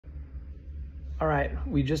All right,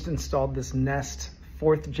 we just installed this Nest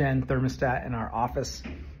 4th gen thermostat in our office,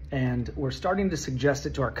 and we're starting to suggest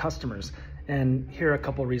it to our customers. And here are a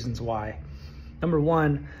couple reasons why. Number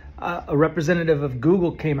one, a representative of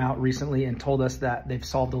Google came out recently and told us that they've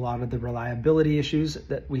solved a lot of the reliability issues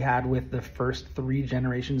that we had with the first 3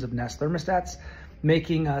 generations of Nest thermostats,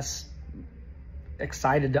 making us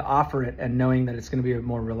excited to offer it and knowing that it's going to be a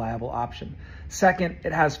more reliable option. Second,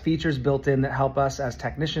 it has features built in that help us as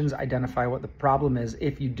technicians identify what the problem is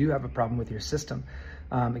if you do have a problem with your system.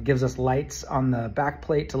 It gives us lights on the back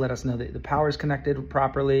plate to let us know that the power is connected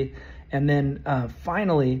properly. And then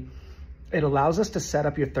finally, it allows us to set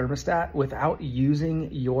up your thermostat without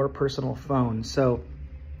using your personal phone. So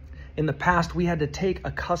in the past, we had to take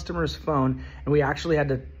a customer's phone and we actually had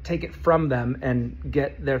to take it from them and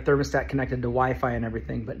get their thermostat connected to Wi-Fi and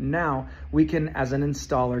everything. But now we can, as an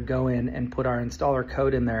installer, go in and put our installer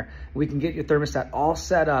code in there. We can get your thermostat all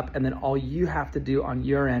set up, and then all you have to do on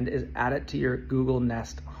your end is add it to your Google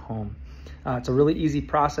Nest Home. It's a really easy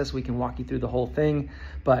process. We can walk you through the whole thing,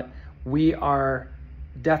 but we are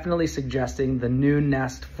definitely suggesting the new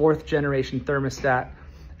Nest 4th generation thermostat.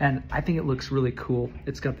 And I think it looks really cool.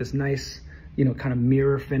 It's got this nice, kind of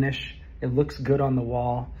mirror finish. It looks good on the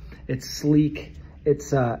wall. It's sleek. It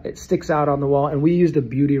sticks out on the wall. And we used a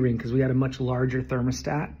beauty ring because we had a much larger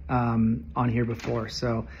thermostat on here before.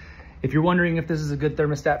 So if you're wondering if this is a good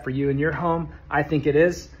thermostat for you in your home, I think it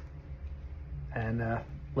is. And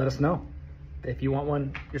let us know if you want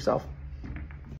one yourself.